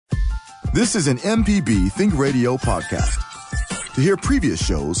This is an MPB Think Radio podcast. To hear previous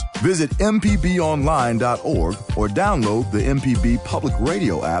shows, visit mpbonline.org or download the MPB Public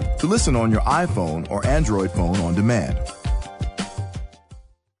Radio app to listen on your iPhone or Android phone on demand.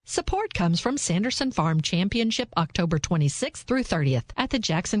 Support comes from Sanderson Farm Championship October 26th through 30th at the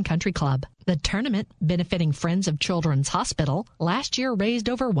Jackson Country Club. The tournament, benefiting Friends of Children's Hospital, last year raised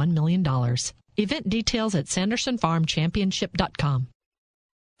over $1 million. Event details at sandersonfarmchampionship.com.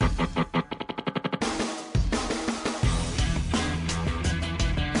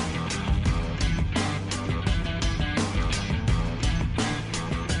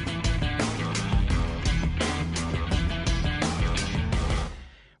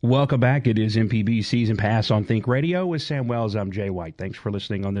 Welcome back. It is MPB Season Pass on Think Radio with Sam Wells. I'm Jay White. Thanks for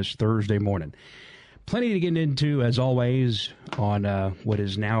listening on this Thursday morning. Plenty to get into, as always, on what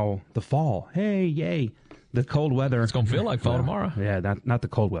is now the fall. Hey, yay. The cold weather. It's going to feel like fall tomorrow. Yeah, not the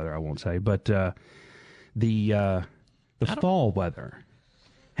cold weather, I won't say, but the fall weather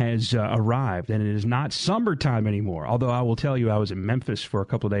has arrived, and it is not summertime anymore. Although I will tell you, I was in Memphis for a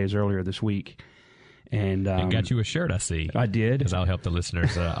couple of days earlier this week. And got you a shirt, I see. I did. Because I'll help the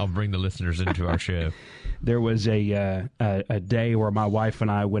listeners. I'll bring the listeners into our show. There was a day where my wife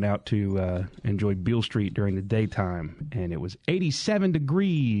and I went out to enjoy Beale Street during the daytime, and it was 87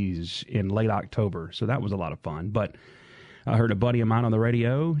 degrees in late October, so that was a lot of fun. But I heard a buddy of mine on the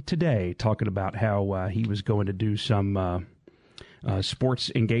radio today talking about how he was going to do some sports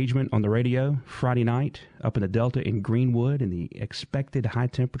engagement on the radio Friday night up in the Delta in Greenwood, and the expected high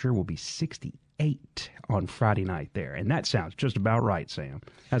temperature will be 68 on Friday night there, and that sounds just about right, Sam.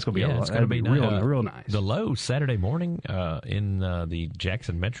 That's going to be it's going to be real nice. The low Saturday morning in the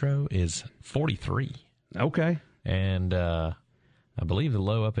Jackson Metro is 43. Okay, and I believe the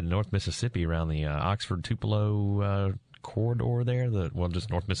low up in North Mississippi around the Oxford Tupelo corridor there. Just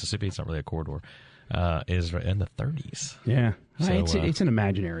North Mississippi. It's not really a corridor. Is in the 30s. Yeah, so, it's an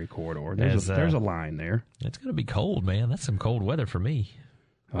imaginary corridor. There's a line there. It's going to be cold, man. That's some cold weather for me.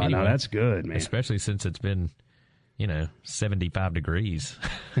 Anyway, no, that's good, man. Especially since it's been, 75 degrees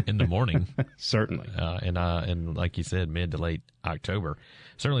in the morning. Certainly. And like you said, mid to late October.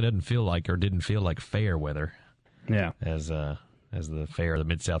 Certainly didn't feel like fair weather. Yeah. As the fair, the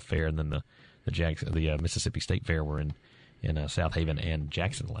Mid-South Fair, and then the Mississippi State Fair were in South Haven and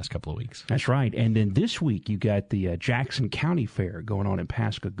Jackson the last couple of weeks. That's right. And then this week you got the Jackson County Fair going on in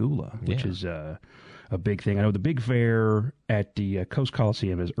Pascagoula, which is a big thing. I know the big fair at the Coast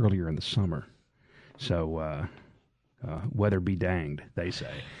Coliseum is earlier in the summer. So weather be danged, they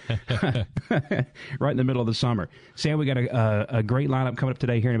say. Right in the middle of the summer. Sam, we got a great lineup coming up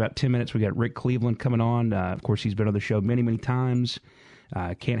today. Here in about 10 minutes, we got Rick Cleveland coming on. Of course, he's been on the show many, many times.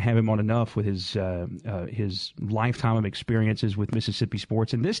 Can't have him on enough with his lifetime of experiences with Mississippi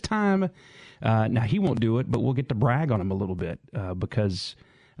sports. And this time, now he won't do it, but we'll get to brag on him a little bit because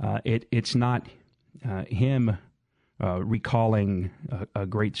it's not him recalling a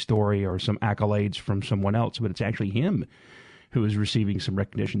great story or some accolades from someone else, but it's actually him who is receiving some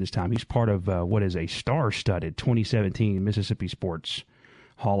recognition this time. He's part of what is a star-studded 2017 Mississippi Sports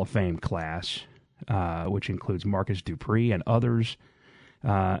Hall of Fame class, which includes Marcus Dupree and others.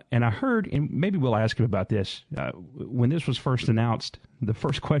 And I heard, and maybe we'll ask him about this, when this was first announced, the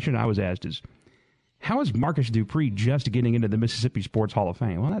first question I was asked is, how is Marcus Dupree just getting into the Mississippi Sports Hall of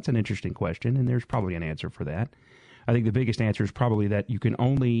Fame? Well, that's an interesting question, and there's probably an answer for that. I think the biggest answer is probably that you can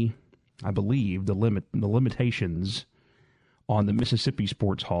only, I believe, the limitations on the Mississippi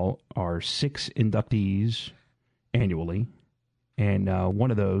Sports Hall are 6 inductees annually, and one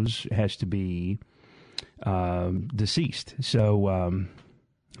of those has to be deceased. So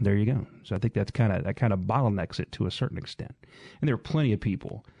there you go. So I think that kind of bottlenecks it to a certain extent. And there are plenty of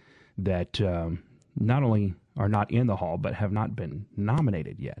people that not only are not in the hall, but have not been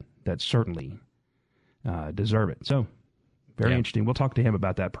nominated yet, that certainly deserve it. So very interesting. We'll talk to him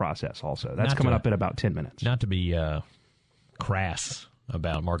about that process also. That's coming up in about 10 minutes. Not to be crass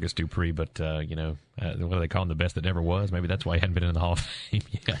about Marcus Dupree, but, what do they call him, the best that never was? Maybe that's why he hadn't been in the Hall of Fame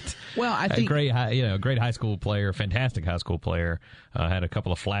yet. Well, I think... great high school player, fantastic high school player, had a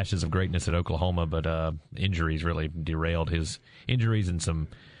couple of flashes of greatness at Oklahoma, but injuries really derailed his injuries and some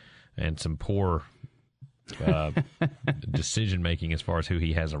poor decision-making as far as who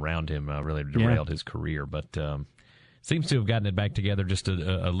he has around him really derailed his career, but seems to have gotten it back together just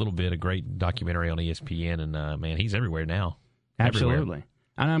a little bit. A great documentary on ESPN, and, man, he's everywhere now. Absolutely. Everywhere.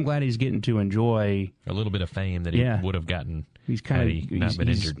 And I'm glad he's getting to enjoy a little bit of fame that he would have gotten he's had he not been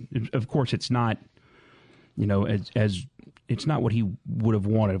injured. Of course, it's not as it's not what he would have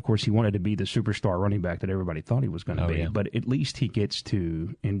wanted. Of course, he wanted to be the superstar running back that everybody thought he was going to be. Yeah. But at least he gets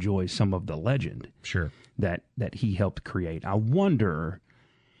to enjoy some of the legend that he helped create. I wonder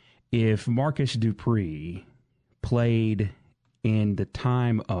if Marcus Dupree played in the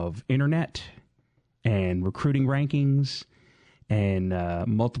time of internet and recruiting rankings and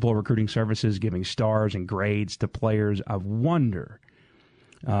multiple recruiting services giving stars and grades to players. I wonder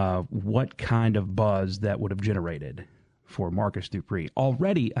what kind of buzz that would have generated for Marcus Dupree.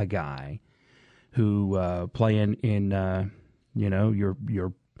 Already a guy who playing in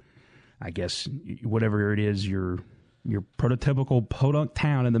your I guess whatever it is, your prototypical podunk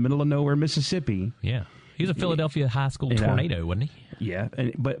town in the middle of nowhere, Mississippi. Yeah. He was a Philadelphia high school tornado, wasn't he? Yeah,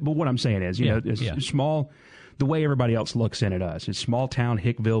 but what I'm saying is, it's small. The way everybody else looks in at us, it's small town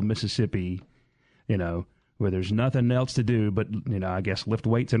Hickville, Mississippi. Where there's nothing else to do but I guess lift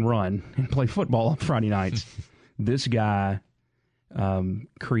weights and run and play football on Friday nights. This guy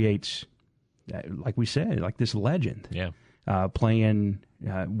creates, like we said, like this legend. Yeah. Playing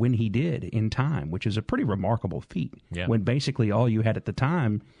when he did in time, which is a pretty remarkable feat. Yeah. When basically all you had at the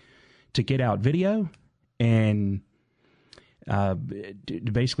time to get out video and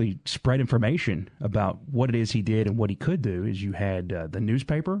to basically spread information about what it is he did and what he could do is you had the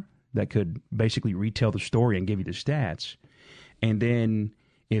newspaper that could basically retell the story and give you the stats. And then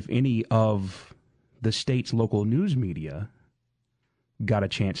if any of the state's local news media got a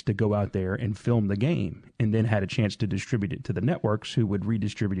chance to go out there and film the game and then had a chance to distribute it to the networks who would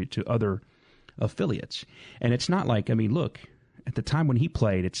redistribute it to other affiliates. And it's not like, look, at the time when he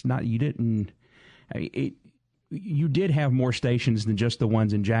played, it's not, you did have more stations than just the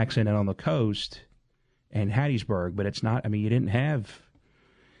ones in Jackson and on the coast and Hattiesburg, but it's not, you didn't have,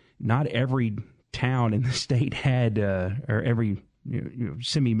 not every town in the state had, or every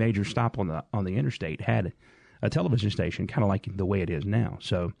semi-major stop on the interstate had a television station, kind of like the way it is now.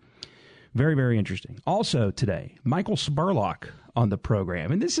 So very, very interesting. Also today, Michael Spurlock on the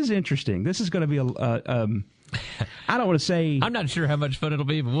program. And this is interesting. This is going to be I don't want to say... I'm not sure how much fun it'll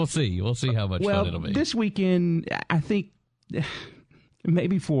be, but we'll see. We'll see how much fun it'll be. This weekend, I think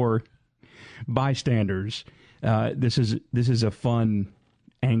maybe for bystanders, this is a fun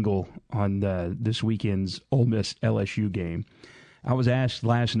angle on this weekend's Ole Miss LSU game. I was asked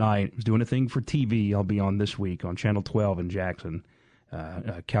last night, I was doing a thing for TV I'll be on this week on Channel 12 in Jackson.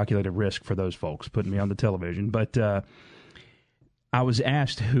 Calculated risk for those folks, putting me on the television. But I was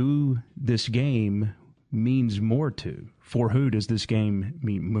asked who this game means more to. For who does this game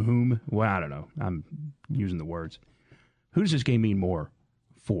mean? Whom? Well, I don't know. I'm using the words. Who does this game mean more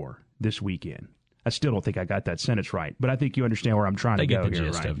for this weekend? I still don't think I got that sentence right, but I think you understand where I'm trying to go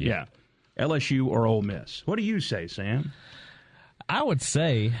here, right? Yeah. LSU or Ole Miss. What do you say, Sam? I would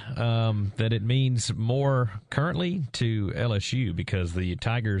say that it means more currently to LSU because the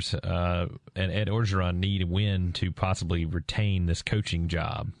Tigers and Ed Orgeron need a win to possibly retain this coaching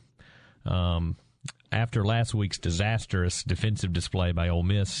job. After last week's disastrous defensive display by Ole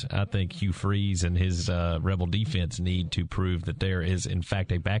Miss, I think Hugh Freeze and his Rebel defense need to prove that there is, in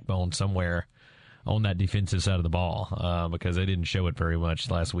fact, a backbone somewhere on that defensive side of the ball because they didn't show it very much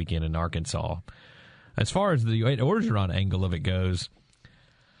last weekend in Arkansas. As far as the Ed Orgeron angle of it goes,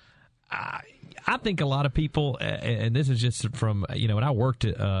 I think a lot of people, and this is just from, when I worked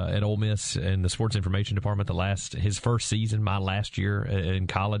at Ole Miss in the sports information department his first season, my last year in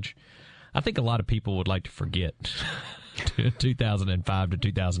college, I think a lot of people would like to forget 2005 to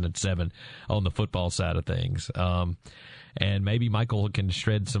 2007 on the football side of things. And maybe Michael can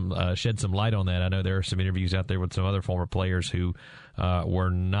shed some light on that. I know there are some interviews out there with some other former players who were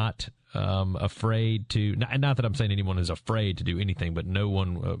not afraid to. Not that I'm saying anyone is afraid to do anything, but no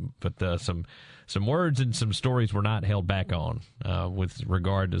one. But some words and some stories were not held back on with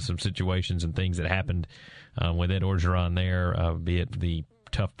regard to some situations and things that happened with Ed Orgeron there, be it the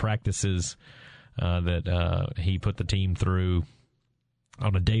tough practices that he put the team through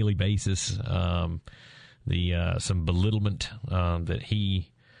on a daily basis. Some belittlement that he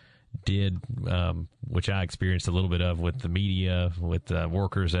did, which I experienced a little bit of with the media, with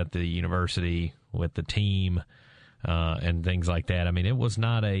workers at the university, with the team, and things like that. I mean, it was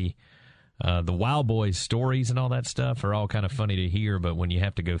not the Wild Boys stories and all that stuff are all kind of funny to hear, but when you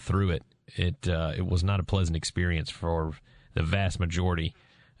have to go through it, it was not a pleasant experience for the vast majority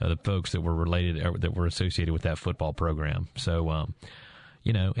of the folks that were related, or that were associated with that football program. So,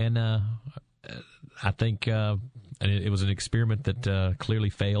 I think it was an experiment that clearly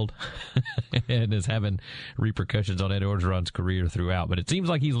failed and is having repercussions on Ed Orgeron's career throughout. But it seems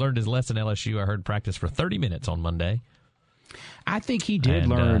like he's learned his lesson. LSU, I heard, practice for 30 minutes on Monday. I think he did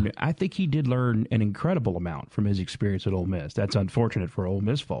learn. I think he did learn an incredible amount from his experience at Ole Miss. That's unfortunate for Ole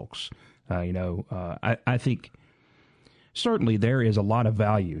Miss folks. I think certainly there is a lot of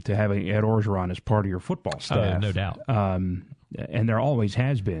value to having Ed Orgeron as part of your football staff. No doubt. And there always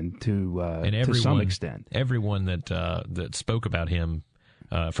has been to some extent. Everyone that spoke about him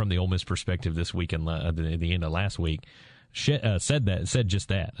from the Ole Miss perspective this week and at the end of last week said just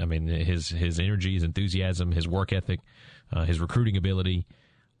that. I mean, his energy, his enthusiasm, his work ethic, his recruiting ability,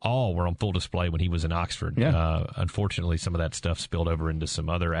 all were on full display when he was in Oxford. Yeah. Unfortunately, some of that stuff spilled over into some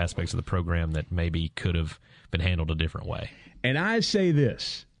other aspects of the program that maybe could have been handled a different way. And I say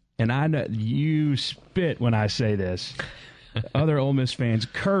this, and I know you spit when I say this. Other Ole Miss fans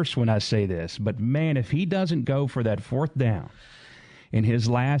curse when I say this, but man, if he doesn't go for that fourth down in his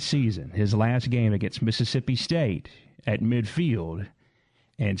last season, his last game against Mississippi State at midfield,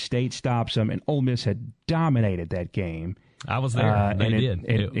 and State stops him, and Ole Miss had dominated that game. I was there. They did.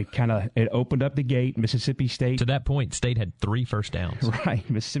 It opened up the gate. Mississippi State. To that point, State had 3 first downs. Right.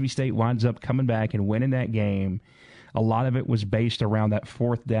 Mississippi State winds up coming back and winning that game. A lot of it was based around that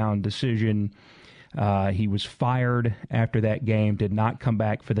fourth down decision. He was fired after that game, did not come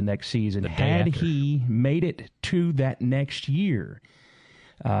back for the next season. Had he made it to that next year,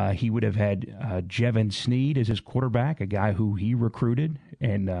 he would have had Jevin Sneed as his quarterback, a guy who he recruited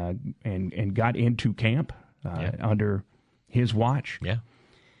and got into camp under his watch. Yeah.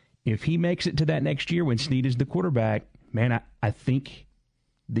 If he makes it to that next year when Sneed is the quarterback, man, I think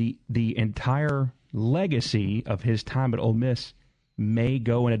the entire legacy of his time at Ole Miss may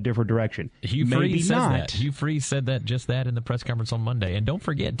go in a different direction. Hugh Freeze says that. Hugh Freeze said that in the press conference on Monday. And don't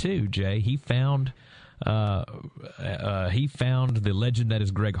forget, too, Jay, he found the legend that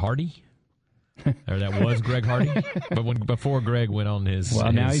is Greg Hardy. Or that was Greg Hardy. But before Greg went on now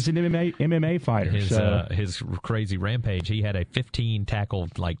he's an MMA fighter. His crazy rampage, he had a 15-tackle,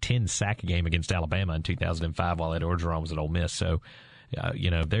 10-sack game against Alabama in 2005 while Ed Orgeron was at Ole Miss. So,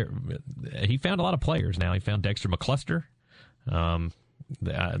 he found a lot of players now. He found Dexter McCluster.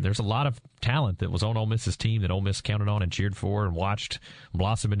 There's a lot of talent that was on Ole Miss's team that Ole Miss counted on and cheered for and watched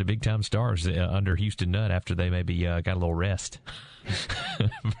blossom into big-time stars under Houston Nutt after they maybe got a little rest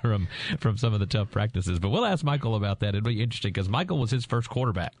from some of the tough practices. But we'll ask Michael about that. It'll be interesting because Michael was his first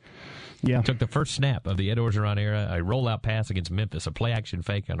quarterback. Yeah. He took the first snap of the Ed Orgeron era, a rollout pass against Memphis, a play-action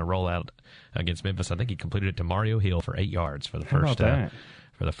fake on a rollout against Memphis. I think he completed it to Mario Hill for 8 yards for the first pass.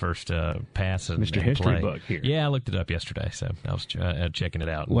 Mr. History Book here. Yeah, I looked it up yesterday, so I was checking it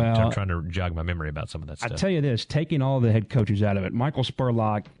out. Well, I'm trying to jog my memory about some of that stuff. I tell you this, taking all the head coaches out of it, Michael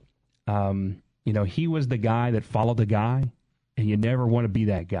Spurlock, he was the guy that followed the guy, and you never want to be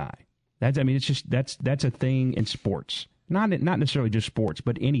that guy. That's a thing in sports. Not necessarily just sports,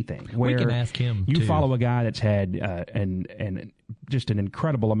 but anything. Where we can ask him. You follow a guy that's had just an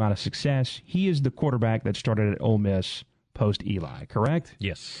incredible amount of success. He is the quarterback that started at Ole Miss post Eli, correct?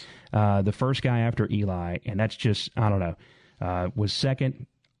 Yes. The first guy after Eli, and that's just, I don't know, was second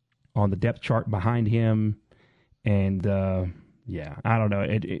on the depth chart behind him. And, I don't know.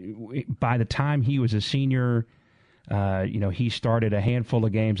 By the time he was a senior, he started a handful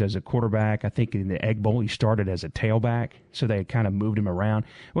of games as a quarterback. I think in the Egg Bowl he started as a tailback, so they kind of moved him around.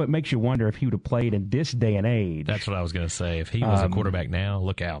 Well, it makes you wonder if he would have played in this day and age. That's what I was going to say. If he was a quarterback now,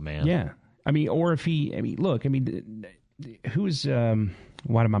 look out, man. Yeah. Who's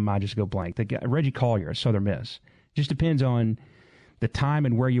why did my mind just go blank? The guy, Reggie Collier at Southern Miss. Just depends on the time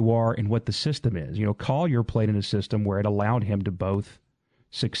and where you are and what the system is. Collier played in a system where it allowed him to both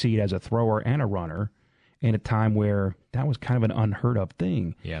succeed as a thrower and a runner in a time where that was kind of an unheard of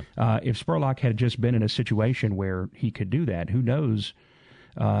thing. Yeah. If Spurlock had just been in a situation where he could do that, who knows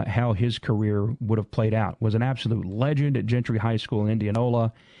how his career would have played out. Was an absolute legend at Gentry High School in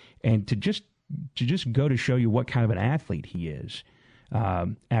Indianola, and to just go to show you what kind of an athlete he is.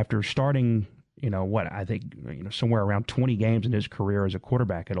 After starting, I think somewhere around 20 games in his career as a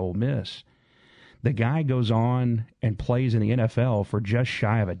quarterback at Ole Miss, the guy goes on and plays in the NFL for just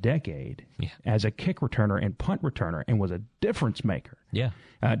shy of a decade as a kick returner and punt returner, and was a difference maker. Yeah.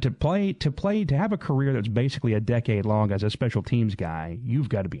 To have a career that's basically a decade long as a special teams guy, you've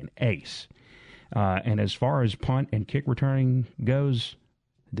got to be an ace. And as far as punt and kick returning goes,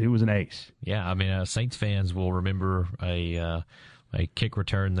 dude was an ace. Yeah, I mean, Saints fans will remember a kick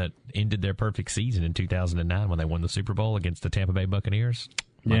return that ended their perfect season in 2009 when they won the Super Bowl against the Tampa Bay Buccaneers.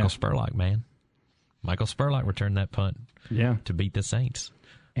 Michael Spurlock, man. Michael Spurlock returned that punt to beat the Saints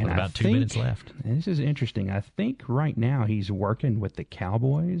with about 2 minutes left. And this is interesting. I think right now he's working with the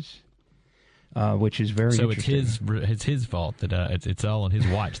Cowboys. which is very interesting. So it's his fault that it's all on his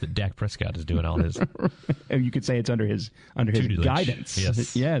watch that Dak Prescott is doing all his. And you could say it's under his guidance.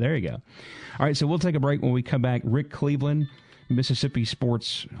 Yes. Yeah, there you go. All right, so we'll take a break. When we come back, Rick Cleveland, Mississippi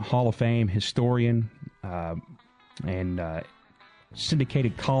Sports Hall of Fame historian and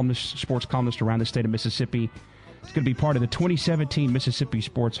syndicated sports columnist around the state of Mississippi. It's going to be part of the 2017 Mississippi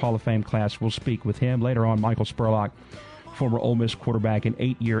Sports Hall of Fame class. We'll speak with him. Later on, Michael Spurlock, former Ole Miss quarterback and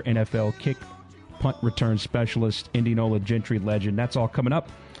 8-year NFL kick punt return specialist, Indianola Gentry legend. That's all coming up.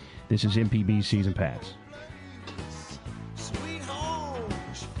 This is MPB Season Pass. Sweet home,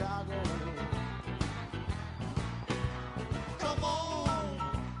 Chicago. Come on,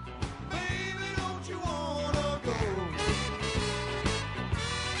 baby, don't you wanna go?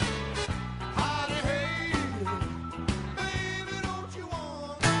 Baby, don't you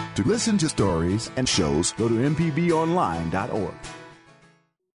wanna? To listen to stories and shows, go to mpbonline.org.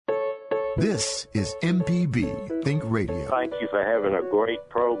 This is MPB Think Radio. Thank you for having a great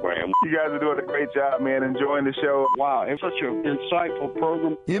program. You guys are doing a great job, man. Enjoying the show. Wow, it's such an insightful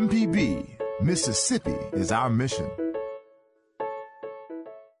program. MPB, Mississippi is our mission.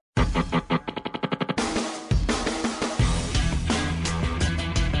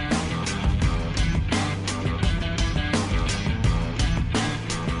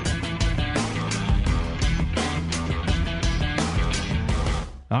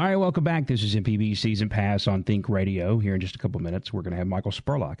 All right, welcome back. This is MPB Season Pass on Think Radio. Here in just a couple minutes, we're going to have Michael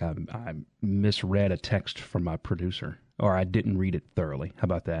Spurlock. I misread a text from my producer, or I didn't read it thoroughly. How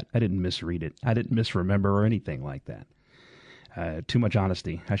about that? I didn't misread it. I didn't misremember or anything like that. Too much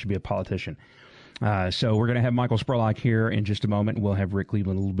honesty. I should be a politician. So we're going to have Michael Spurlock here in just a moment. We'll have Rick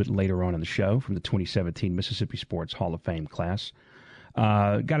Cleveland a little bit later on in the show from the 2017 Mississippi Sports Hall of Fame class.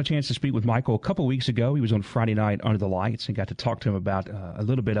 Got a chance to speak with Michael a couple weeks ago. He was on Friday night Under the Lights and got to talk to him about a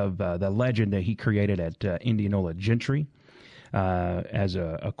little bit of the legend that he created at Indianola Gentry as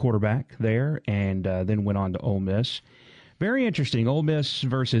a quarterback there, and then went on to Ole Miss. Very interesting. Ole Miss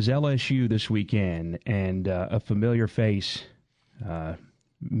versus LSU this weekend, and a familiar face.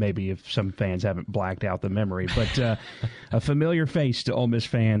 Maybe if some fans haven't blacked out the memory, but a familiar face to Ole Miss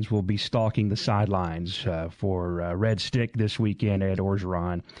fans will be stalking the sidelines for Red Stick this weekend at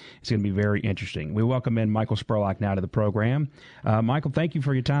Orgeron. It's going to be very interesting. We welcome in Michael Spurlock now to the program. Michael, thank you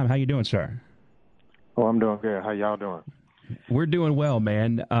for your time. How you doing, sir? Oh, I'm doing good. How y'all doing? We're doing well,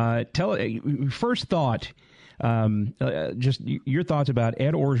 man. First thought. Just your thoughts about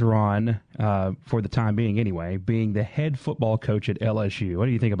Ed Orgeron, for the time being anyway, being the head football coach at LSU. What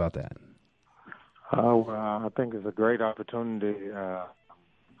do you think about that? I think it's a great opportunity. I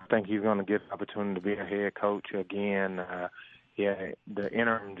think he's going to get the opportunity to be a head coach again. He had the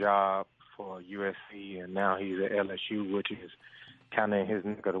interim job for USC, and now he's at LSU, which is kind of in his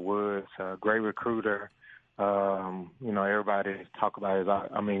neck of the woods. Great recruiter. Everybody talk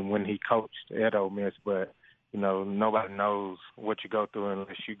about when he coached at Ole Miss, but nobody knows what you go through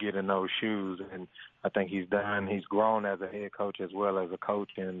unless you get in those shoes. And I think he's grown as a head coach as well as a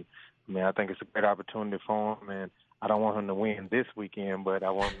coach. And, I think it's a great opportunity for him. And I don't want him to win this weekend, but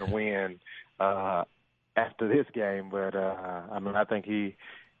I want him to win after this game. But, I think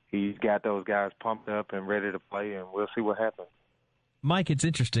he's got those guys pumped up and ready to play, and we'll see what happens. Mike, it's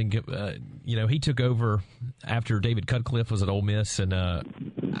interesting. He took over after David Cutcliffe was at Ole Miss, and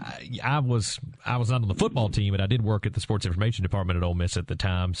I was not on the football team, but I did work at the sports information department at Ole Miss at the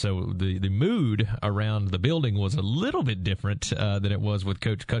time. So the mood around the building was a little bit different than it was with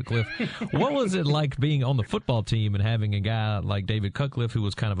Coach Cutcliffe. What was it like being on the football team and having a guy like David Cutcliffe, who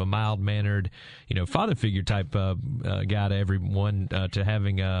was kind of a mild-mannered, father figure type guy to everyone, to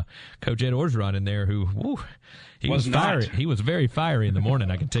having Coach Ed Orgeron in there, who he was fiery. He was very fiery in the morning.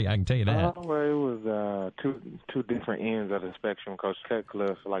 I can tell you that. Well, it was two different ends of the spectrum. Coach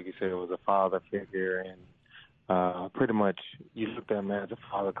Cutcliffe, like you said, was a father figure, and pretty much you looked at him as a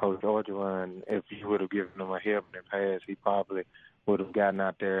father. Coach Orgeron, if you would have given him a helping pass, he probably would have gotten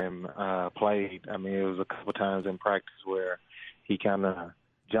out there and played. It was a couple times in practice where he kind of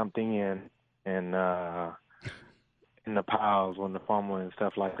jumped in and in the piles when the fumble and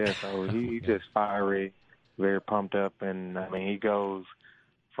stuff like that. So he's just fiery, very pumped up, and he goes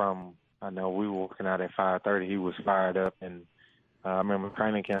from, I know we were working out at 5:30, he was fired up, and I remember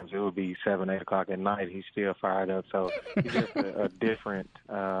training camps, it would be 7, 8 o'clock at night, he's still fired up. So he's just a different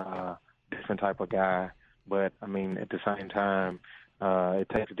type of guy. But at the same time, it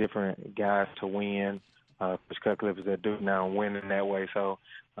takes different guys to win. Coach Cutcliffe is a dude now winning that way. So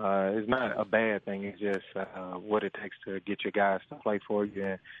it's not a bad thing. It's just what it takes to get your guys to play for you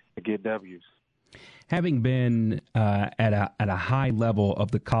and to get W's. Having been at a high level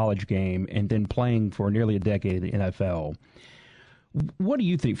of the college game and then playing for nearly a decade in the NFL, what do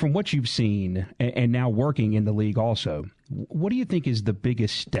you think, from what you've seen and now working in the league also, what do you think is the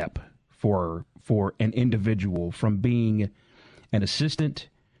biggest step for an individual from being an assistant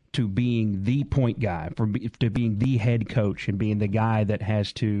to being the point guy, to being the head coach and being the guy that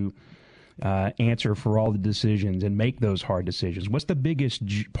has to answer for all the decisions and make those hard decisions? What's the biggest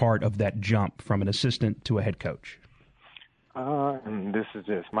part of that jump from an assistant to a head coach? And this is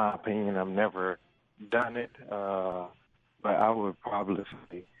just my opinion. I've never done it, but I would probably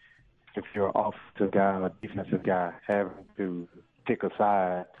say if you're an offensive guy or a defensive guy, having to pick a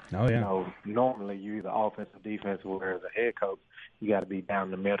side. Oh, yeah. You know, normally you either offensive or defensive, whereas a head coach, you got to be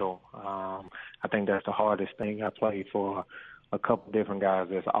down the middle. I think that's the hardest thing. I played for a couple different guys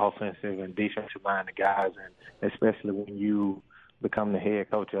that's offensive and defensive-minded guys, and especially when you become the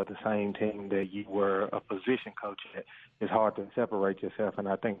head coach of the same team that you were a position coach at, it's hard to separate yourself, and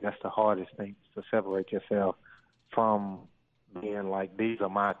I think that's the hardest thing, to separate yourself from being like, these are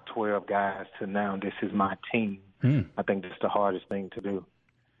my 12 guys to now this is my team. I think that's the hardest thing to do.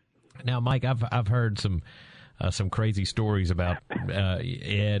 Now, Mike, I've heard some crazy stories about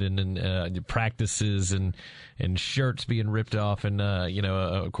Ed and practices and shirts being ripped off and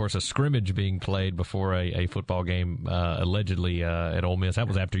of course a scrimmage being played before a football game allegedly at Ole Miss. That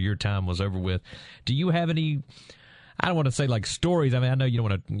was after your time was over with. Do you have any? I don't want to say like stories. I mean, I know you don't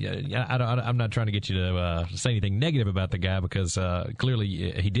want to. I'm not trying to get you to say anything negative about the guy because clearly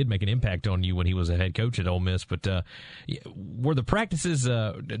he did make an impact on you when he was a head coach at Ole Miss. But were the practices?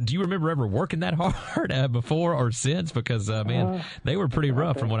 Do you remember ever working that hard before or since? Because man, they were pretty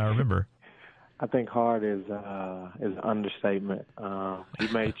rough from what I remember. I think hard is an understatement. He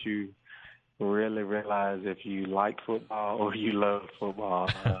made you really realize if you like football or you love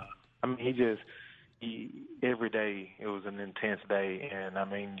football. I mean, every day it was an intense day, and I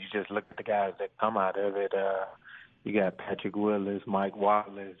mean, you just look at the guys that come out of it. You got Patrick Willis, Mike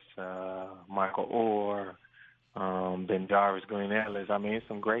Wallace, Michael Orr, Ben Jarvis, Green Ellis. I mean,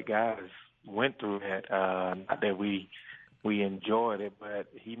 some great guys went through that. Not that we enjoyed it, but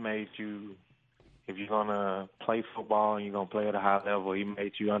he made you, if you're gonna play football and you're gonna play at a high level, he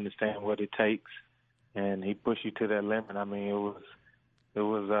made you understand what it takes, and he pushed you to that limit. I mean, it was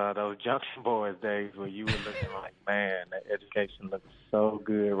those Junction Boys days where you were looking like, man, that education looks so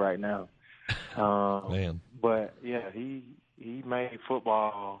good right now. Man. But, yeah, he made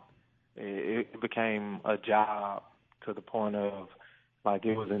football, it became a job to the point of, like,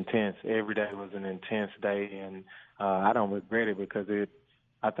 it was intense. Every day was an intense day, and I don't regret it because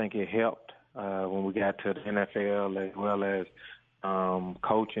I think it helped when we got to the NFL as well as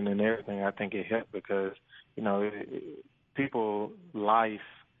coaching and everything. I think it helped because, you know, people life,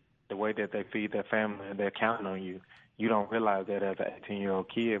 the way that they feed their family, and they're counting on you. You don't realize that as an 18-year-old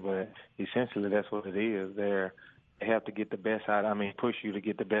kid, but essentially that's what it is. They have to get the best out. I mean, push you to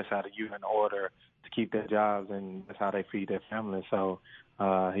get the best out of you in order to keep their jobs, and that's how they feed their family. So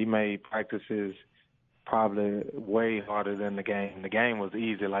he made practices probably way harder than the game. The game was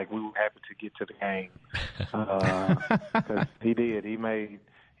easy. Like, we were happy to get to the game because he did. He made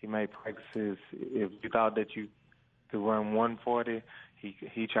practices. If you thought that you to run 140,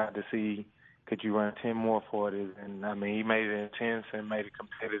 he tried to see could you run 10 more 40s, and I mean he made it intense and made it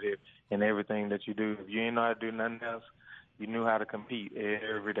competitive in everything that you do. If you didn't know how to do nothing else, you knew how to compete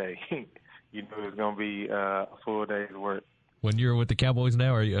every day. You knew it was going to be a full day's work. When you're with the Cowboys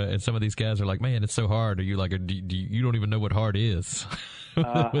now, and some of these guys are like, "Man, it's so hard," or you like, you don't even know what hard is?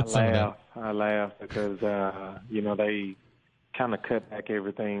 I laugh because they kind of cut back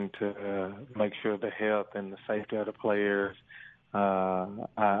everything to make sure the health and the safety of the players.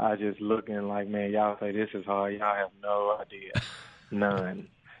 I just looking like, man, y'all say this is hard. Y'all have no idea. None.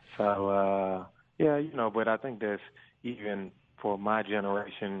 So, but I think that's even for my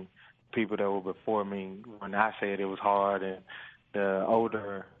generation, people that were before me, when I said it was hard, and the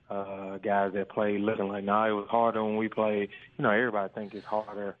older guys that played looking like, no, it was harder when we played. You know, everybody think it's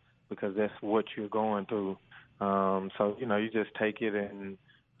harder because that's what you're going through. So, you just take it and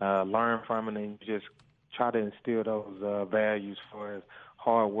learn from it, and you just try to instill those values for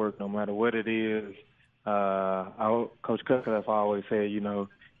hard work, no matter what it is. Coach Cutcliffe always said, you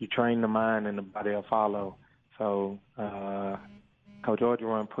train the mind and the body will follow. So Coach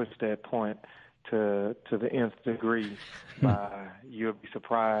Orgeron pushed that point to the nth degree. You'll be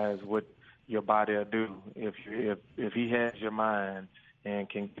surprised what your body will do. If he has your mind and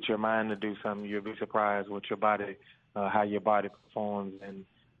can get your mind to do something, you'll be surprised what your body, how your body performs. And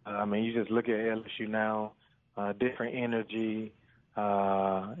you just look at LSU now, different energy,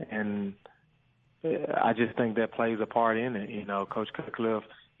 and I just think that plays a part in it. You know, Coach Cutcliffe,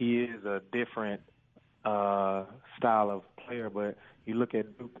 he is a different style of player, but you look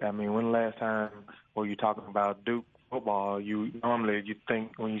at Duke. I mean, when the last time were you talking about Duke football? You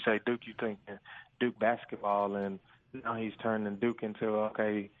think when you say Duke, you think Duke basketball, and now he's turning Duke into,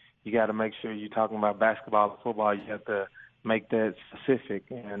 okay, you got to make sure you're talking about basketball or football. You have to make that specific,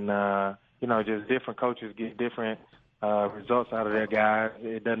 and just different coaches get different results out of their guys.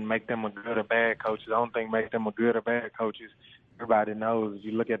 It doesn't make them a good or bad coaches. I don't think makes them a good or bad coaches. Everybody knows.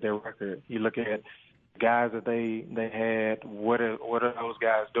 You look at their record. You look at guys that they had. What are those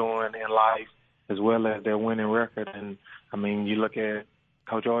guys doing in life, as well as their winning record? And I mean, you look at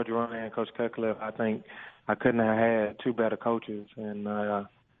Coach Orgeron and Coach Cutcliffe. I think I couldn't have had two better coaches. And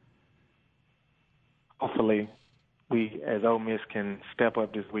hopefully, we as Ole Miss can step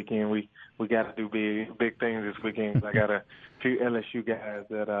up this weekend. We got to do big things this weekend. I got a few LSU guys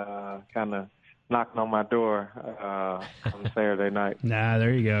that kind of knocking on my door on Saturday night.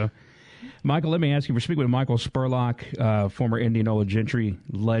 There you go. Michael, let me ask you, we're speaking with Michael Spurlock, former Indianola Gentry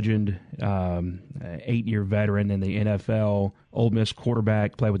legend, 8-year veteran in the NFL, Ole Miss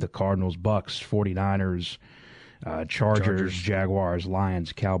quarterback, played with the Cardinals, Bucks, 49ers, Chargers, Jaguars,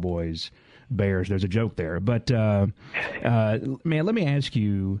 Lions, Cowboys, Bears. There's a joke there. But, man, let me ask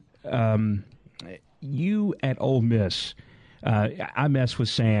you, you at Ole Miss, I mess with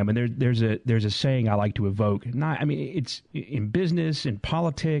Sam, and there's a saying I like to evoke. It's in business, in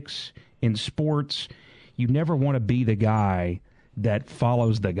politics, in sports. You never want to be the guy that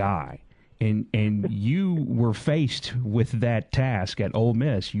follows the guy, and you were faced with that task at Ole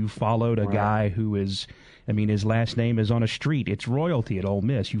Miss. You followed a guy who is, his last name is on a street. It's royalty at Ole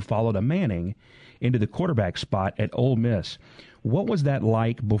Miss. You followed a Manning into the quarterback spot at Ole Miss. What was that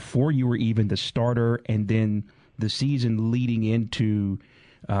like before you were even the starter, and then the season leading into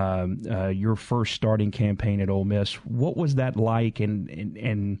your first starting campaign at Ole Miss? What was that like,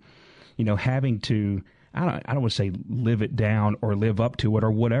 and having to, I don't want to say live it down or live up to it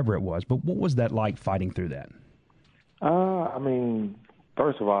or whatever it was, but what was that like fighting through that?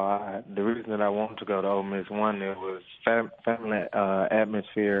 First of all, the reason that I wanted to go to Ole Miss, one, it was family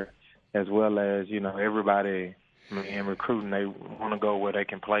atmosphere, as well as, everybody in recruiting, they want to go where they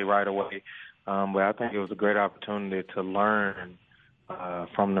can play right away. But I think it was a great opportunity to learn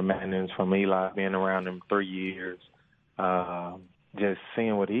from the Mannings, from Eli, being around him 3 years, just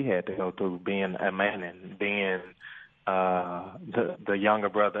seeing what he had to go through, being a Manning, being the younger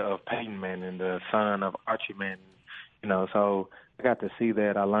brother of Peyton Manning, the son of Archie Manning. So I got to see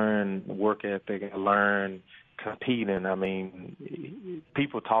that. I learned work ethic. I learned competing.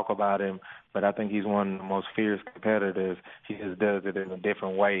 People talk about him, but I think he's one of the most fierce competitors. He just does it in a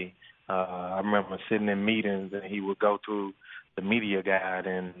different way. I remember sitting in meetings, and he would go through the media guide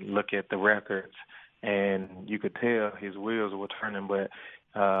and look at the records, and you could tell his wheels were turning. But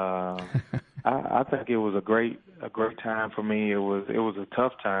I think it was a great time for me. It was a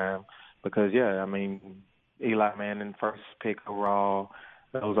tough time because, Eli Manning, first pick overall,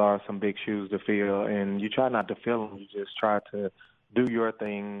 those are some big shoes to fill, and you try not to fill them. You just try to do your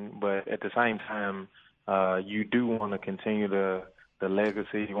thing, but at the same time, you do want to continue the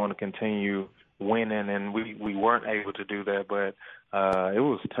legacy. You want to continue winning, and we weren't able to do that, but it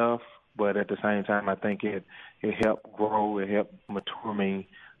was tough. But at the same time, I think it helped grow, it helped mature me.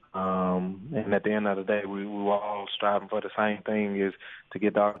 And at the end of the day, we were all striving for the same thing, is to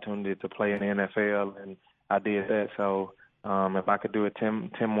get the opportunity to play in the NFL, and I did that. So if I could do it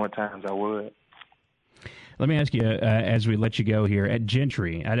 10 more times, I would. Let me ask you, as we let you go here, at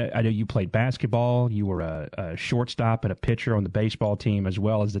Gentry, I know you played basketball. You were a shortstop and a pitcher on the baseball team, as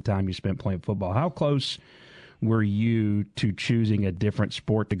well as the time you spent playing football. How close were you to choosing a different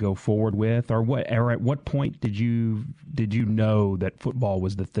sport to go forward with, or at what point did you know that football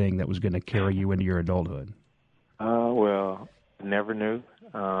was the thing that was going to carry you into your adulthood? Well, never knew.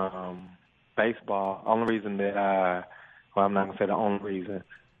 Baseball, only reason that I'm not going to say the only reason.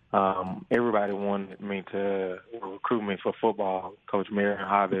 Everybody wanted me to recruit me for football. Coach Marion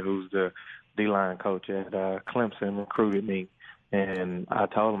Hobbit, who's the D-line coach at Clemson, recruited me. And I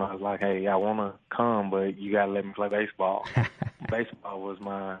told him, I was like, hey, I want to come, but you got to let me play baseball. Baseball was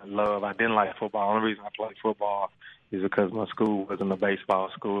my love. I didn't like football. The only reason I played football is because my school wasn't a baseball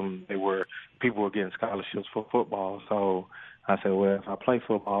school, and people were getting scholarships for football. So I said, well, if I play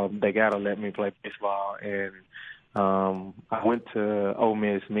football, they got to let me play baseball. And I went to Ole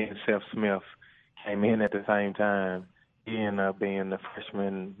Miss. Me and Seth Smith came in at the same time. He ended up being the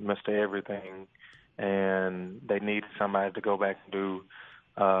freshman, Mr. Everything, and they needed somebody to go back and do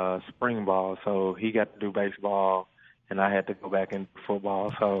spring ball. So he got to do baseball, and I had to go back and do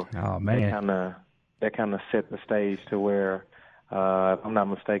football. So oh, man. that kind of set the stage to where, if I'm not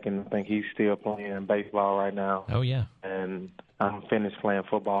mistaken, I think he's still playing baseball right now. Oh, yeah. And I'm finished playing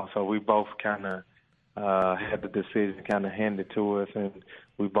football, so we both kind of had the decision kind of handed to us, and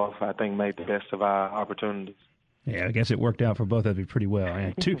we both, I think, made the best of our opportunities. Yeah, I guess it worked out for both of you pretty well.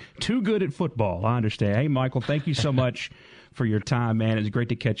 Yeah, too good at football, I understand. Hey, Michael, thank you so much for your time, man. It's great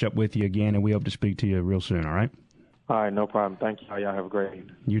to catch up with you again, and we hope to speak to you real soon, all right? All right, no problem. Thank you. Y'all have a great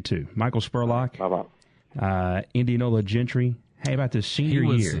evening. You too. Michael Spurlock. Bye-bye. Indianola Gentry. Hey, about this senior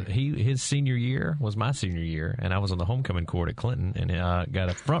year. His senior year was my senior year, and I was on the homecoming court at Clinton, and got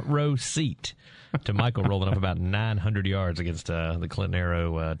a front row seat to Michael rolling up about 900 yards against the Clinton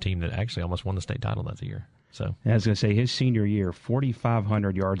Arrow team that actually almost won the state title that year. So I was going to say, his senior year,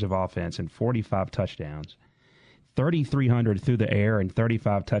 4,500 yards of offense and 45 touchdowns, 3,300 through the air and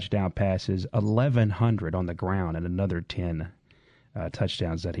 35 touchdown passes, 1,100 on the ground, and another 10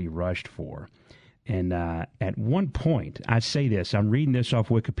 touchdowns that he rushed for. And at one point, I say this, I'm reading this off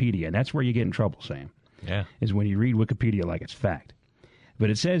Wikipedia, and that's where you get in trouble, Sam. Yeah. Is when you read Wikipedia like it's fact. But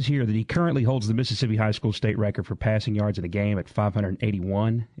it says here that he currently holds the Mississippi High School state record for passing yards in a game at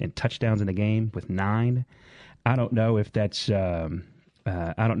 581 and touchdowns in a game with 9. I don't know if that's been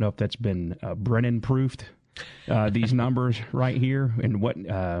Brennan proofed. These numbers right here and what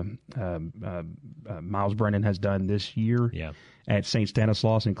Miles Brennan has done this year at St.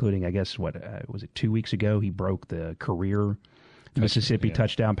 Stanislaus, including, I guess, was it 2 weeks ago? He broke the career Mississippi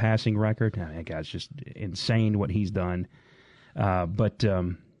touchdown passing record. I mean, guy's just insane what he's done. But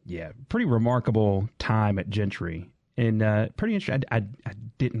pretty remarkable time at Gentry. And pretty interesting. I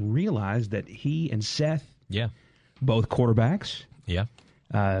didn't realize that he and Seth, both quarterbacks. Yeah.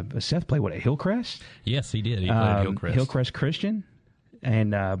 Seth played, at Hillcrest? Yes, he did. He played at Hillcrest. Hillcrest Christian.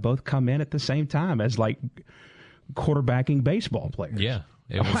 And both come in at the same time as, quarterbacking baseball players. Yeah.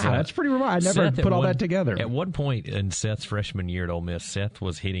 That's pretty remarkable. I never put all that together. At one point in Seth's freshman year at Ole Miss, Seth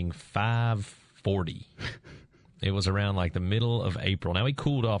was hitting 540. It was around the middle of April. Now, he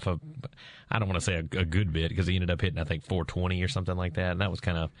cooled off I don't want to say a good bit because he ended up hitting, I think, 420 or something like that. And that was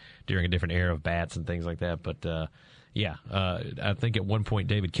kind of during a different era of bats and things like that. But, I think at one point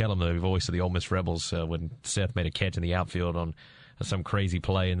David Kellum, the voice of the Ole Miss Rebels, when Seth made a catch in the outfield on some crazy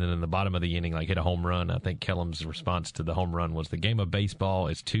play and then in the bottom of the inning, hit a home run. I think Kellum's response to the home run was, "The game of baseball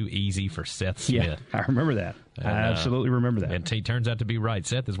is too easy for Seth Smith." Yeah, I remember that. I absolutely remember that. And he turns out to be right.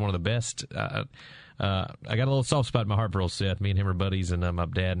 Seth is one of the best. I got a little soft spot in my heart for old Seth. Me and him are buddies, and my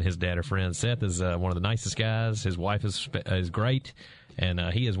dad and his dad are friends. Seth is one of the nicest guys. His wife is great, and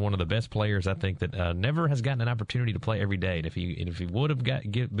he is one of the best players, I think, that never has gotten an opportunity to play every day. And if he would have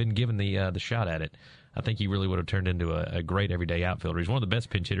been given the shot at it, I think he really would have turned into a great everyday outfielder. He's one of the best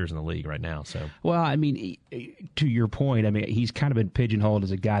pinch hitters in the league right now. So, well, I mean, to your point, I mean, he's kind of been pigeonholed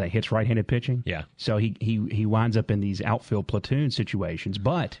as a guy that hits right-handed pitching. Yeah. So he winds up in these outfield platoon situations,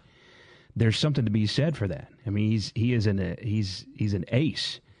 but there's something to be said for that. I mean, he's an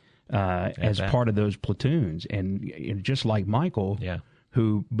ace as part of those platoons, and just like Michael,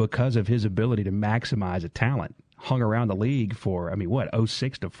 who, because of his ability to maximize a talent, hung around the league for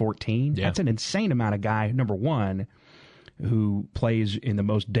 06 to 14. That's an insane amount of guy. Number one, who plays in the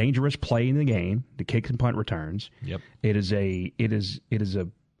most dangerous play in the game, the kicks and punt returns. Yep. It is a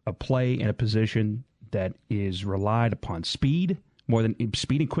play in a position that is relied upon speed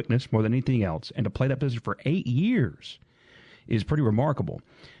and quickness more than anything else, and to play that position for 8 years is pretty remarkable.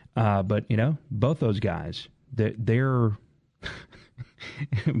 But both those guys, they're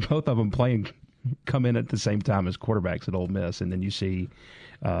both of them come in at the same time as quarterbacks at Ole Miss, and then you see,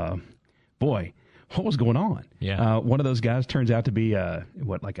 what was going on? Yeah. One of those guys turns out to be a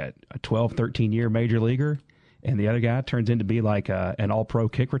 12, 13-year major leaguer, and the other guy turns into be an all-pro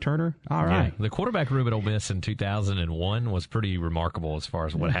kick returner. All right. Yeah. The quarterback room at Ole Miss in 2001 was pretty remarkable as far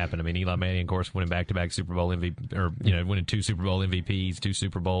as what happened. I mean, Eli Manning, of course, winning back-to-back Super Bowl MVP, winning 2 Super Bowl MVPs, 2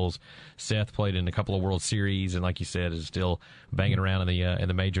 Super Bowls. Seth played in a couple of World Series, and like you said, is still banging around in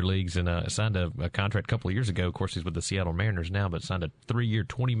the major leagues, and signed a contract a couple of years ago. Of course, he's with the Seattle Mariners now, but signed a 3-year,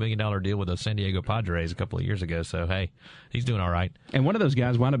 $20 million deal with the San Diego Padres a couple of years ago. So, hey, he's doing all right. And one of those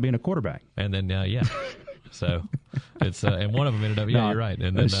guys wound up being a quarterback. And then, So it's and one of them ended up. Yeah, you're right.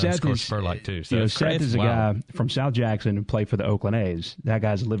 And then Seth is Spurlock too. So Seth is a guy from South Jackson who played for the Oakland A's. That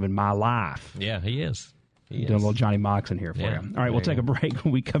guy's living my life. Yeah, he is. Doing a little Johnny Moxon here for you. All right, we'll take a break.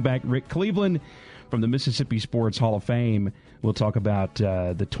 When we come back, Rick Cleveland from the Mississippi Sports Hall of Fame. We'll talk about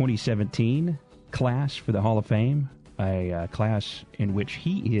the 2017 class for the Hall of Fame, a class in which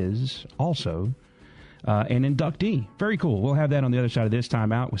he is also an inductee. Very cool. We'll have that on the other side of this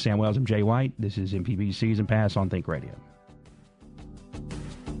time out with Sam Wells and Jay White. This is MPB Season Pass on Think Radio.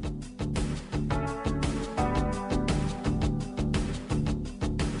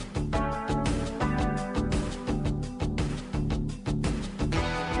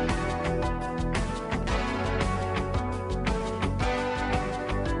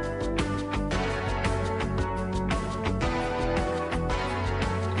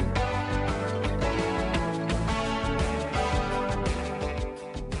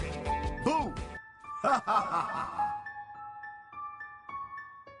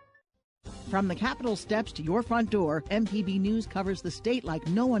 From the Capitol steps to your front door, MPB News covers the state like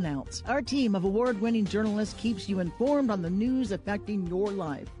no one else. Our team of award-winning journalists keeps you informed on the news affecting your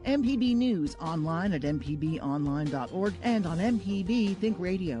life. MPB News, online at mpbonline.org and on MPB Think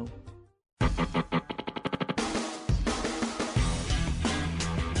Radio.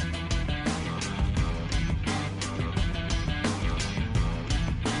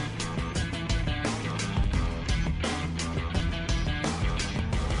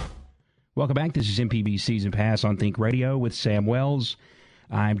 Welcome back. This is MPB Season Pass on Think Radio with Sam Wells.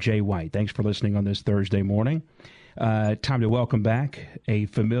 I'm Jay White. Thanks for listening on this Thursday morning. Time to welcome back a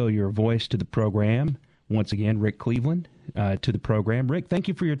familiar voice to the program. Once again, Rick Cleveland to the program. Rick, thank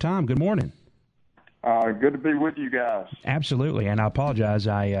you for your time. Good morning. Good to be with you guys. Absolutely. And I apologize.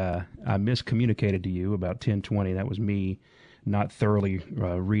 I miscommunicated to you about 10:20. That was me not thoroughly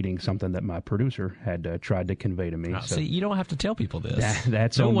reading something that my producer had tried to convey to me. So, see, you don't have to tell people this.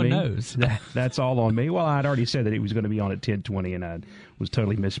 That's no on one me. knows. That's all on me. Well, I'd already said that it was going to be on at 10:20, and I was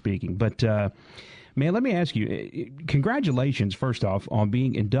totally misspeaking. But, man, let me ask you, congratulations, first off, on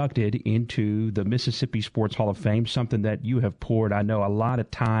being inducted into the Mississippi Sports Hall of Fame, something that you have poured, I know, a lot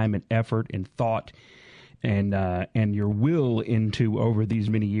of time and effort and thought and your will into over these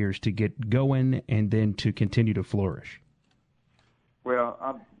many years to get going and then to continue to flourish. Well,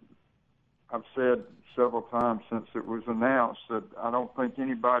 I've said several times since it was announced that I don't think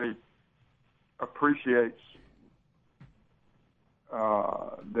anybody appreciates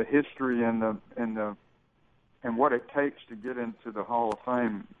the history and what it takes to get into the Hall of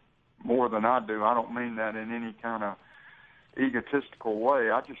Fame more than I do. I don't mean that in any kind of egotistical way.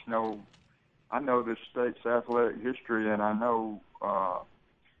 I just know this state's athletic history, and I know.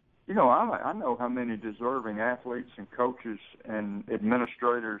 I know how many deserving athletes and coaches and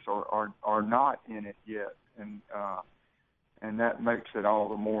administrators are not in it yet, and that makes it all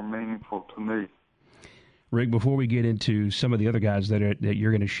the more meaningful to me. Rick, before we get into some of the other guys that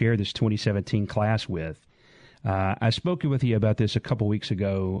you're going to share this 2017 class with, I spoke with you about this a couple weeks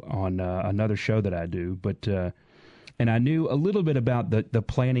ago on another show that I do, but and I knew a little bit about the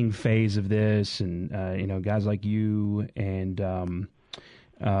planning phase of this, and guys like you and.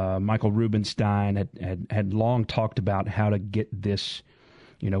 Michael Rubenstein had long talked about how to get this,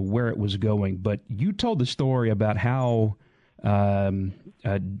 where it was going. But you told the story about how Jim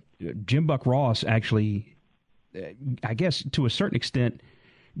Buck Ross actually, I guess to a certain extent,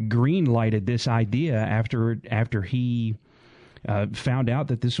 green-lighted this idea after he found out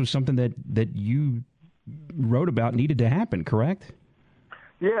that this was something that you wrote about needed to happen, correct?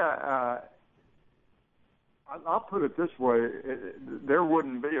 Yeah, I'll put it this way. There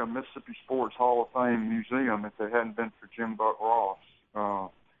wouldn't be a Mississippi Sports Hall of Fame museum if it hadn't been for Jim Buck Ross.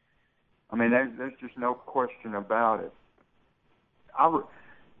 There's just no question about it. I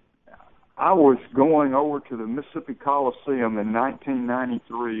was going over to the Mississippi Coliseum in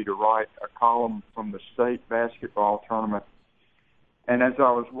 1993 to write a column from the state basketball tournament. And as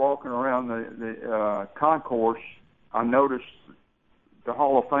I was walking around the concourse, I noticed the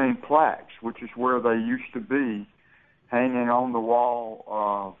Hall of Fame plaques, which is where they used to be, hanging on the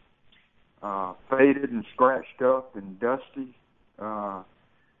wall, faded and scratched up and dusty.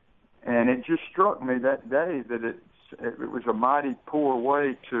 And it just struck me that day that it was a mighty poor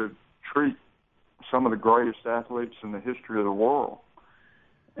way to treat some of the greatest athletes in the history of the world.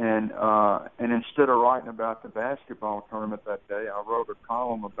 And instead of writing about the basketball tournament that day, I wrote a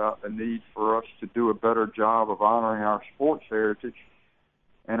column about the need for us to do a better job of honoring our sports heritage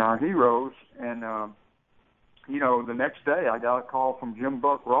and our heroes. And, the next day I got a call from Jim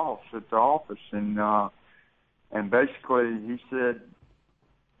Buck Ross at the office, and basically he said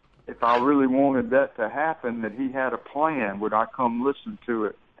if I really wanted that to happen, that he had a plan. Would I come listen to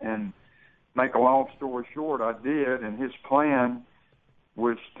it? And make a long story short, I did, and his plan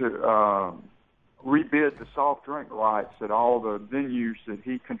was to rebid the soft drink rights at all the venues that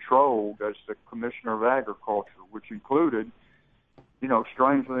he controlled as the Commissioner of Agriculture, which included,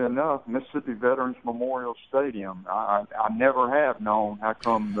 strangely enough, Mississippi Veterans Memorial Stadium. I never have known how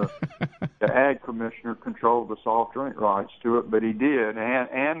come the Ag Commissioner controlled the soft drink rights to it, but he did,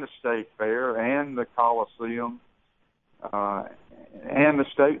 and the State Fair, and the Coliseum, and the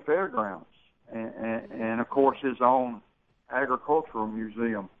State Fairgrounds, and of course his own agricultural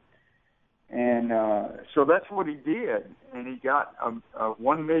museum. And so that's what he did, and he got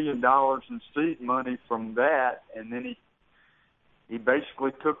 $1 million in seed money from that, and then he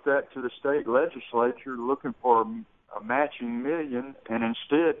basically took that to the state legislature looking for a matching million, and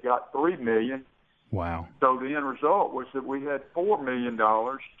instead got $3 million. Wow. So the end result was that we had $4 million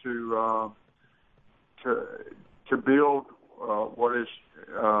to build what is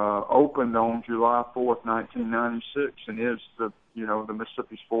opened on July 4th, 1996, and is the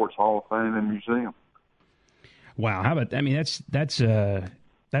Mississippi Sports Hall of Fame and Museum. Wow, how about? I mean, that's a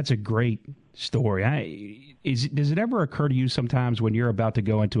great story. Does it ever occur to you sometimes when you're about to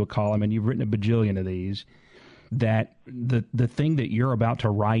go into a column and you've written a bajillion of these, that the thing that you're about to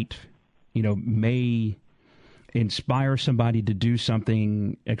write, may inspire somebody to do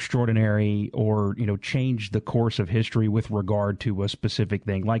something extraordinary or, change the course of history with regard to a specific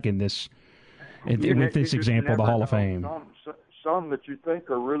thing, like with this example, the Hall of Fame? Some that you think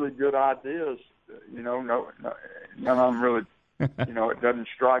are really good ideas, none of them really, it doesn't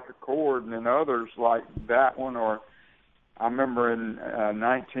strike a chord, and then others like that one, or I remember in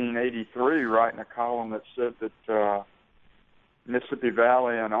 1983 writing a column that said that Mississippi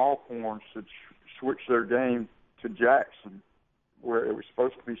Valley and Alcorn should switch their game to Jackson, where it was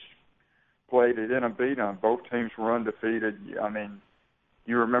supposed to be played at Inabita. Both teams were undefeated. I mean,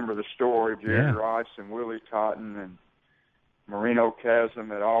 you remember the story of Jerry Rice and Willie Totten and Marino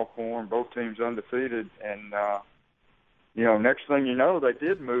Chasm at Alcorn, both teams undefeated. And, next thing you know, they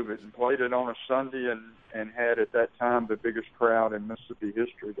did move it and played it on a Sunday and had at that time the biggest crowd in Mississippi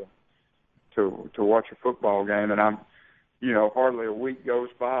history to watch a football game. And I'm, hardly a week goes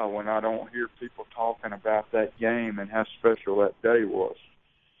by when I don't hear people talking about that game and how special that day was.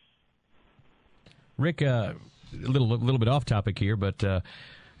 Rick, a little bit off topic here, but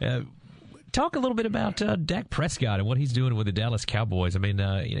talk a little bit about Dak Prescott and what he's doing with the Dallas Cowboys. I mean,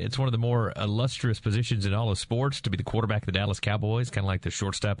 it's one of the more illustrious positions in all of sports to be the quarterback of the Dallas Cowboys, kind of like the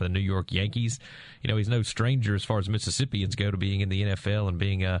shortstop of the New York Yankees. He's no stranger as far as Mississippians go to being in the NFL and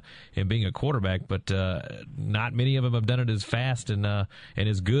being a quarterback, but not many of them have done it as fast and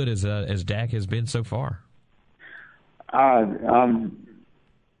as good as Dak has been so far. I've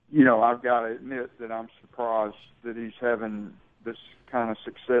got to admit that I'm surprised that he's having this kind of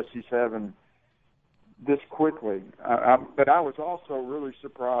success he's having this quickly. But I was also really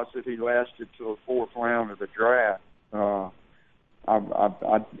surprised that he lasted till the fourth round of the draft. I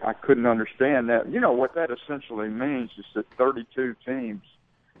couldn't understand that. What that essentially means is that 32 teams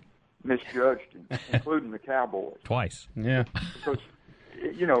misjudged him, including the Cowboys. Twice. Yeah. Because,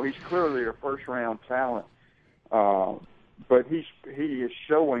 he's clearly a first-round talent. But he is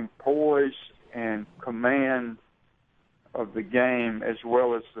showing poise and command of the game, as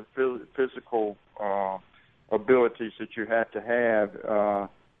well as the physical abilities that you have to have,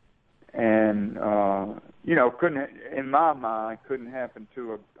 couldn't, in my mind, couldn't happen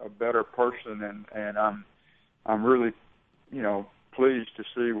to a better person, and I'm really, pleased to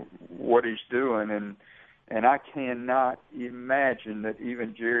see what he's doing, and I cannot imagine that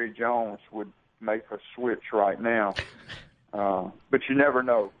even Jerry Jones would make a switch right now, but you never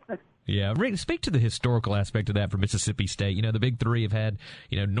know. Yeah, Rick, speak to the historical aspect of that for Mississippi State. The big three have had,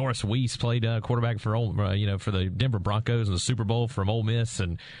 Norris Weiss played quarterback for for the Denver Broncos in the Super Bowl from Ole Miss,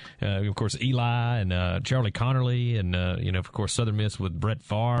 and of course Eli and Charlie Connerly, and of course Southern Miss with Brett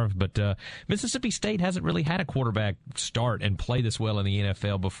Favre. But Mississippi State hasn't really had a quarterback start and play this well in the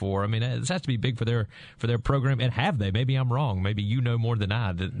NFL before. I mean, this has to be big for their program. And have they? Maybe I'm wrong. Maybe you know more than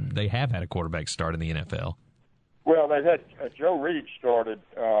I that they have had a quarterback start in the NFL. Well, they had Joe Reed started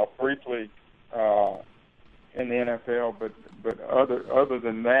briefly in the NFL, but other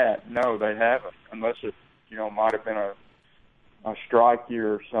than that, no, they haven't. Unless it might have been a strike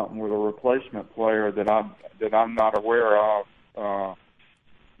year or something with a replacement player that I'm not aware of.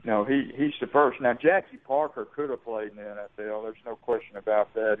 No, he's the first. Now Jackie Parker could have played in the NFL. There's no question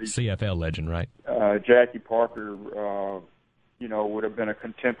about that. He's CFL legend, right? Jackie Parker. Would have been a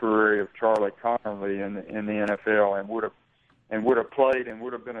contemporary of Charlie Connerly in the NFL, and would have played and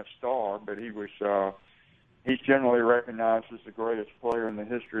would have been a star. But he's generally recognized as the greatest player in the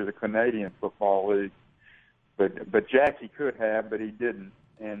history of the Canadian Football League. But Jackie could have, but he didn't.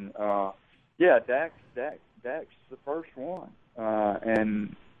 And Dak's the first one,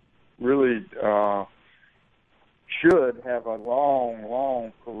 and really should have a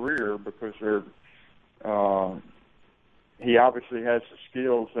long career because they're. He obviously has the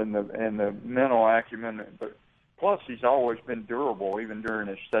skills and the mental acumen, but plus he's always been durable, even during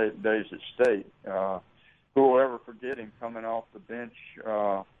his days at State. Who will ever forget him coming off the bench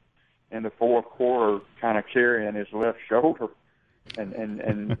in the fourth quarter, kind of carrying his left shoulder and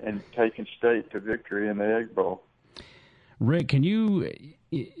taking State to victory in the Egg Bowl. Rick,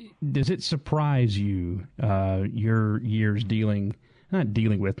 does it surprise you, your years not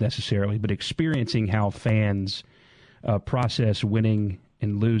dealing with necessarily, but experiencing how fans process winning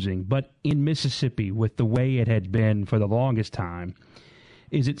and losing, but in Mississippi, with the way it had been for the longest time,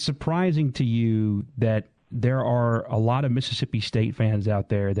 Is it surprising to you that there are a lot of Mississippi State fans out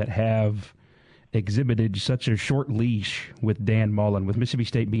there that have exhibited such a short leash with Dan Mullen, with Mississippi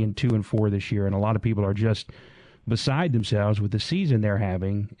State being 2-4 this year, and a lot of people are just beside themselves with the season they're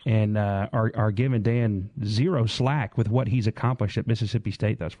having and are giving Dan zero slack with what he's accomplished at Mississippi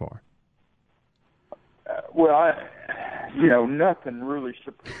State thus far? Nothing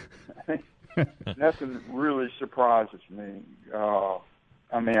really surprises me. I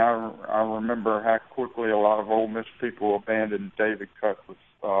remember how quickly a lot of Ole Miss people abandoned David Cutcliffe.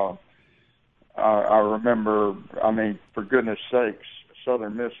 I remember, for goodness sakes,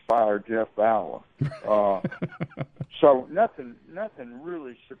 Southern Miss fired Jeff Fowler. So nothing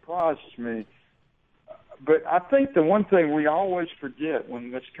really surprises me. But I think the one thing we always forget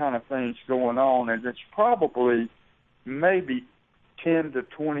when this kind of thing's going on, and it's probably maybe 10 to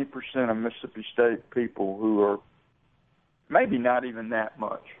 20% of Mississippi State people who are maybe not even that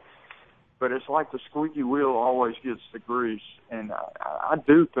much. But it's like the squeaky wheel always gets the grease. And I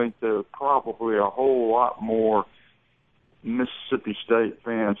do think there are probably a whole lot more Mississippi State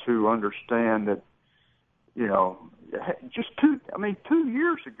fans who understand that, just 2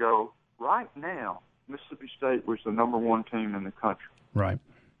 years ago, right now, Mississippi State was the number one team in the country. Right.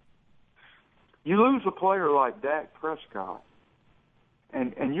 You lose a player like Dak Prescott,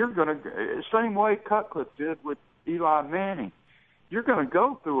 and you're going to, the same way Cutcliffe did with Eli Manning, you're going to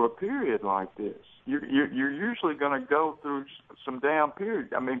go through a period like this. You're usually going to go through some down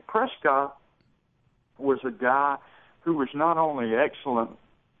periods. Prescott was a guy who was not only excellent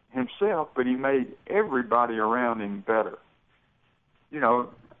himself, but he made everybody around him better.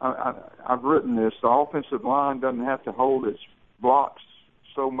 I've written this. The offensive line doesn't have to hold its blocks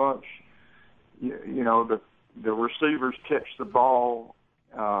so much. The receivers catch the ball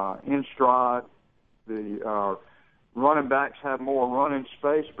in stride. The running backs have more running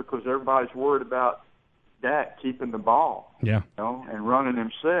space because everybody's worried about Dak keeping the ball. Yeah. And running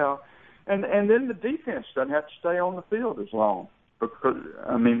himself. And then the defense doesn't have to stay on the field as long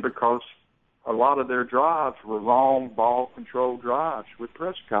because a lot of their drives were long ball control drives with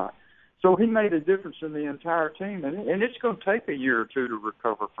Prescott. So he made a difference in the entire team, and it's going to take a year or two to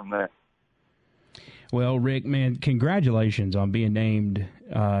recover from that. Well, Rick, man, congratulations on being named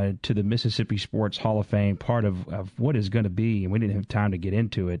to the Mississippi Sports Hall of Fame, part of what is going to be, and we didn't have time to get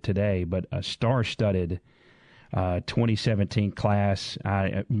into it today, but a star-studded 2017 class,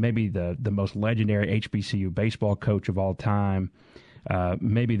 maybe the most legendary HBCU baseball coach of all time,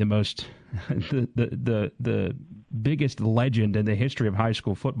 maybe the most the biggest legend in the history of high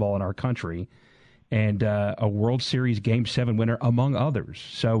school football in our country, and a World Series Game 7 winner, among others.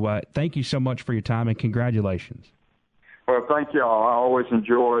 So thank you so much for your time, and congratulations. Well, thank you all. I always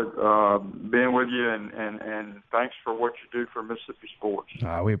enjoy being with you, and thanks for what you do for Mississippi sports.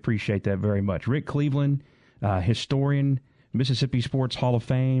 We appreciate that very much. Rick Cleveland, historian, Mississippi Sports Hall of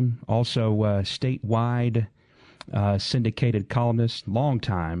Fame, also statewide syndicated columnist,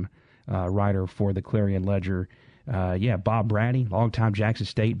 longtime writer for the Clarion Ledger. Bob Braddy, longtime Jackson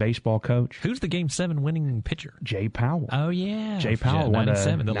State baseball coach. Who's the Game 7 winning pitcher? Jay Powell. Oh, yeah. Jay Powell won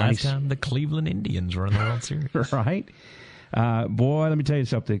 97, the last time the Cleveland Indians were in the World Series. Right. Boy, let me tell you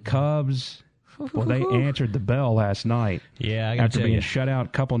something. Cubs, well, they answered the bell last night. Yeah, I got to after tell being you. shut out a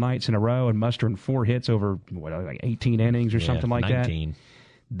couple nights in a row and mustering 4 hits over, 18 innings or something like 19.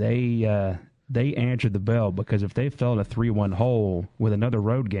 that. They answered the bell, because if they fell in a 3-1 hole with another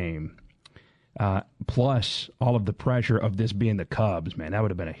road game, plus all of the pressure of this being the Cubs, man, that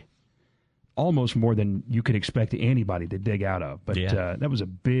would have been almost more than you could expect anybody to dig out of. But that was a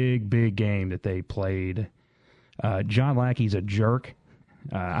big, big game that they played. John Lackey's a jerk.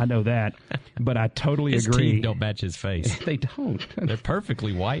 I know that, but I totally his agree. His teeth don't match his face. They don't. They're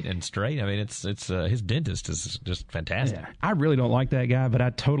perfectly white and straight. It's his dentist is just fantastic. Yeah, I really don't like that guy, but I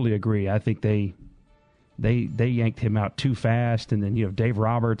totally agree. I think they yanked him out too fast, and then Dave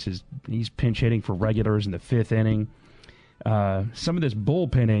Roberts he's pinch hitting for regulars in the 5th inning. Some of this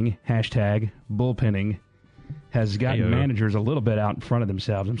bullpenning, #bullpenning, has gotten managers a little bit out in front of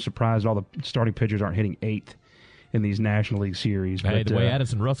themselves. I'm surprised all the starting pitchers aren't hitting 8th in these National League series. Hey, but, the way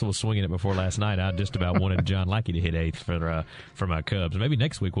Addison Russell was swinging it before last night, I just about wanted John Lackey to hit 8th for my Cubs. Maybe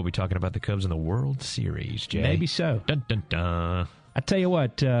next week we'll be talking about the Cubs in the World Series, Jay. Maybe so. Dun, dun, dun. I tell you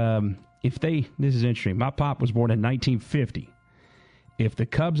what, this is interesting. My pop was born in 1950. If the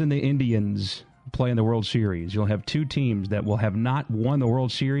Cubs and the Indians play in the World Series, you'll have 2 teams that will have not won the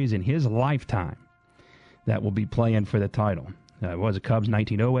World Series in his lifetime that will be playing for the title. It was the Cubs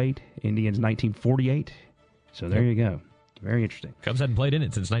 1908, Indians 1948. So there you go. Very interesting. Cubs hadn't played in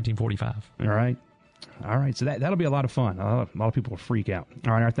it since 1945. All right. All right, so that'll be a lot of fun. A lot of people will freak out.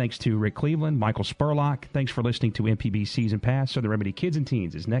 All right, our thanks to Rick Cleveland, Michael Spurlock. Thanks for listening to MPB Season Pass. So the Remedy Kids and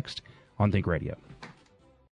Teens is next on Think Radio.